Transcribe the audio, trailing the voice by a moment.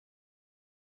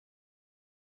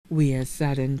We are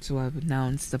saddened to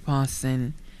announce the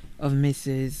passing of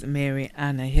Mrs. Mary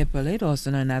Anna Hippolyte,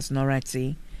 also known as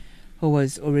Noretti, who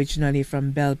was originally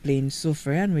from Belle Plaine,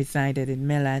 Soufrière, and resided in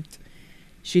Millet.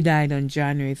 She died on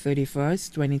January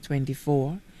 31st,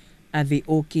 2024, at the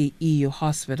OKEU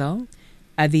Hospital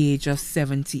at the age of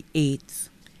 78.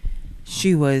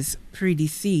 She was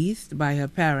predeceased by her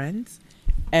parents,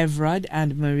 Everard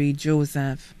and Marie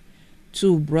Joseph,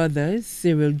 two brothers,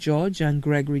 Cyril George and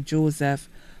Gregory Joseph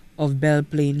of Belle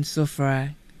Plaine,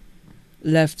 Soufrière.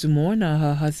 Left to mourn are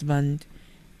her husband,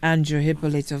 Andrew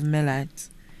Hippolyte of Millet,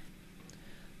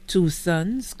 two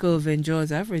sons, Calvin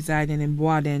Joseph, residing in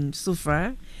Boisden,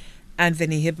 Soufrière,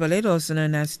 Anthony Hippolyte, also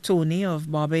known as Tony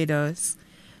of Barbados,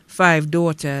 five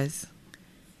daughters,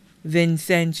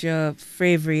 Vincentia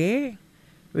Février,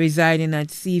 residing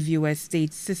at Seaview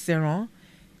Estate, Ciceron,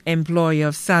 employee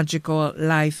of Surgical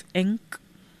Life Inc.,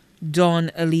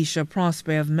 Dawn Alicia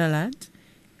Prosper of Millet,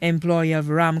 employee of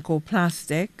Ramco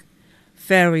Plastic,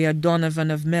 Ferrier Donovan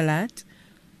of Millet,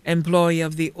 employee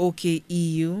of the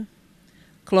OKEU,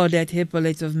 Claudette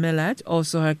Hippolyte of Millet,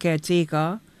 also her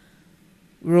caretaker,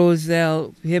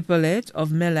 Roselle Hippolyte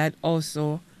of Millet,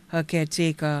 also her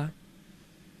caretaker.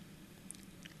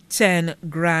 10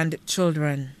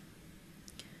 grandchildren.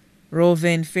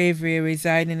 Rovin Février,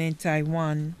 residing in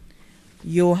Taiwan.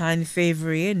 Johan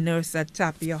Février, nurse at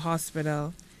Tapia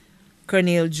Hospital.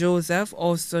 Colonel Joseph,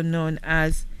 also known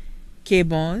as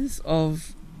Cabons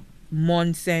of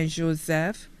Mont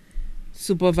Saint-Joseph,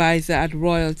 supervisor at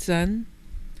Royalton.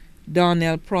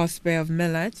 Darnell Prosper of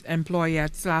Millet, employee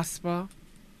at Slasper.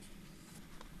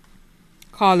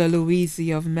 Carla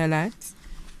Louisi of Millet,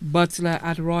 butler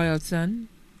at Royalton.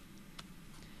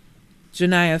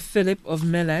 Janiah Philip of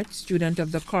Millet, student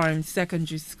of the Coram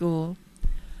Secondary School.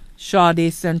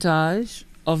 Sade Santage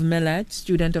of Millet,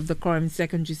 student of the Coram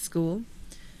Secondary School.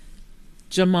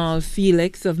 Jamal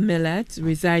Felix of Millet,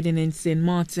 residing in St.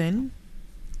 Martin.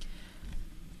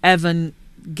 Evan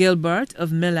Gilbert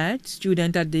of Millet,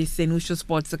 student at the St. Lucia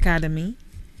Sports Academy.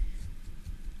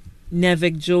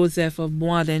 Nevic Joseph of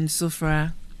Boisden,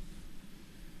 Soufrière.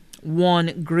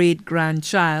 One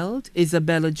great-grandchild,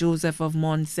 Isabella Joseph of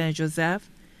Mont Saint-Joseph.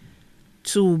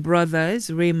 Two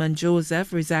brothers, Raymond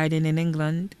Joseph, residing in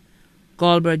England.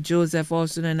 Galbert Joseph,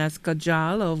 also known as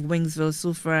Kajal of Wingsville,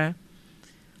 Soufrière.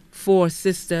 Four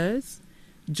sisters,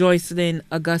 Joycelyn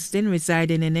Augustine,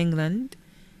 residing in England.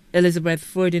 Elizabeth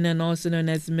Ferdinand, also known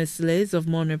as Miss Liz of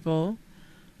Monrepo.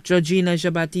 Georgina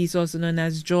Jabatiste, also known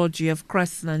as Georgie of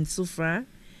Crestland, Soufrière.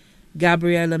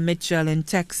 Gabriella Mitchell in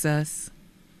Texas.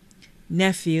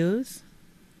 Nephews,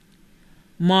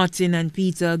 Martin and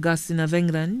Peter Augustine of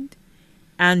England,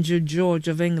 Andrew George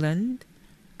of England,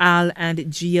 Al and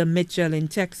Gia Mitchell in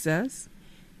Texas,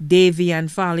 Davy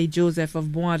and Farley Joseph of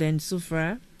Boisden,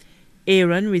 Soufrière,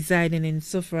 Aaron residing in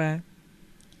Soufrière.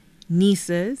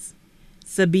 Nieces,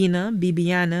 Sabina,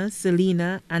 Bibiana,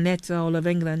 Selena, Annetta, all of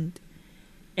England,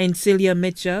 Encilia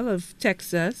Mitchell of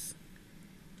Texas,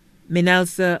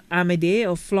 Minelsa Amede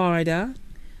of Florida,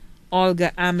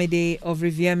 Olga Amede of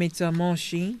Riviera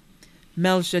Monchi,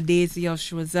 Melcha Daisy of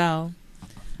Choiseul.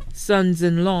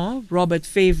 Sons-in-law, Robert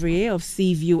Février of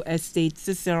Seaview Estate,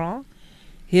 Ciceron,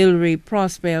 Hilary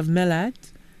Prosper of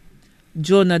Millet,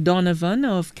 Jonah Donovan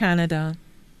of Canada.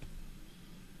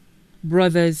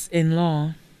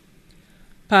 Brothers-in-law,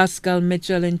 Pascal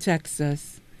Mitchell in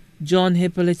Texas, John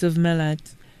Hippolyte of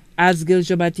Millet, Asgil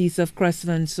Jabatiste of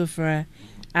Crestland, Soufrière,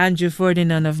 Andrew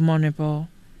Ferdinand of Monrepo.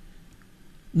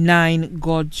 9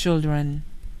 godchildren.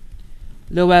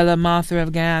 Luella Martha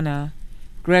of Guyana,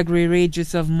 Gregory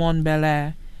Regis of Mont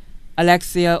Belair,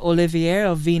 Alexia Olivier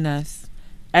of Venus,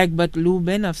 Egbert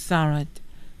Lubin of Sarat,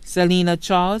 Selena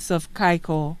Charles of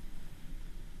Kaiko,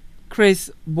 Chris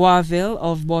Boisville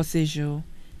of Bossejou,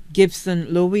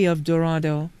 Gibson Louis of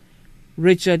Dorado,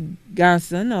 Richard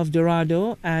Garson of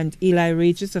Dorado, and Eli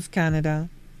Regis of Canada.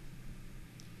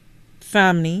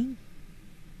 Family: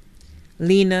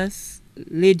 Linus,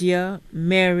 Lydia,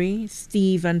 Mary,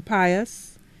 Steve, and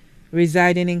Pius,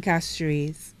 residing in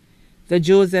Castries. The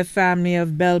Joseph family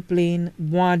of Belle Plaine,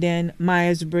 Boisden,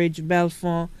 Myersbridge,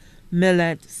 Belfort,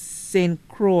 Millet, St.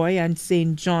 Croix, and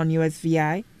St. John,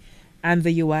 USVI, and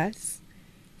the U.S.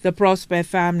 The Prosper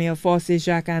family of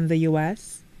Forcy-Jacques and the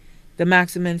U.S. The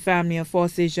Maximin family of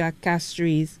Forcy-Jacques,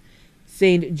 Castries,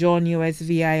 St. John,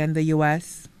 USVI, and the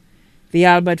U.S. The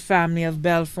Albert family of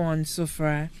Belfort and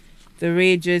Soufrière. The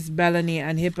Regis, Bellany,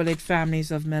 and Hippolyte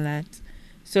families of Millet,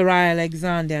 Soraya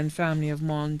Alexander and family of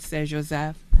Mont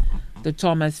Saint-Joseph, the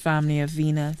Thomas family of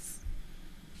Venus.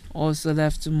 Also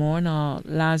left to mourn are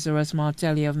Lazarus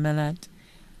Martelli of Millet,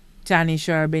 Tanny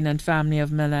Sherbin and family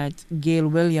of Millet, Gail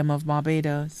William of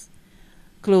Barbados.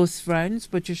 Close friends,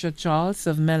 Patricia Charles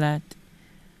of Millet,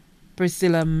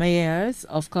 Priscilla Mayers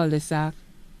of Cul-de-Sac,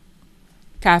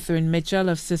 Catherine Mitchell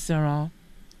of Cicero,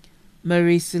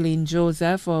 Marie-Céline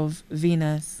Joseph of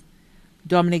Venus,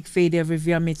 Dominic Fede of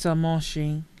Rivière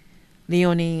Mitamonshi,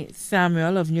 Leonie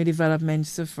Samuel of New Development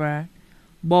Soufrière,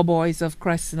 Bobois of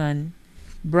Crestland,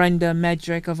 Brenda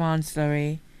Medrick of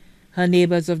Anslery, her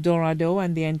neighbors of Dorado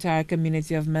and the entire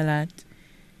community of Millet,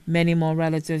 many more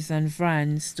relatives and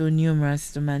friends, too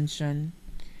numerous to mention.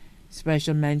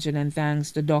 Special mention and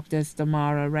thanks to Drs.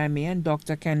 Tamara Remy and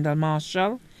Dr. Kendall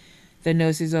Marshall, the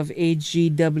nurses of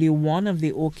AGW1 of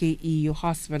the OKEU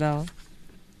Hospital.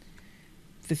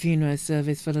 The funeral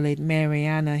service for the late Mary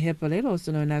Anna Hippolyte,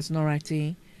 also known as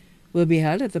Norati, will be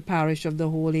held at the parish of the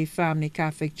Holy Family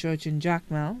Catholic Church in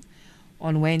Jacmel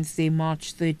on Wednesday,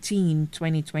 March 13,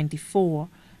 2024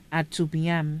 at 2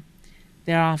 p.m.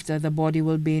 Thereafter, the body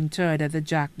will be interred at the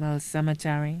Jacmel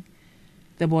Cemetery.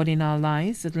 The body now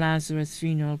lies at Lazarus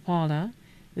Funeral Parlor,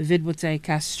 Vidbote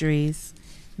Castries.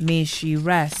 May she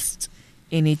rest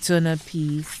in eternal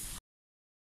peace.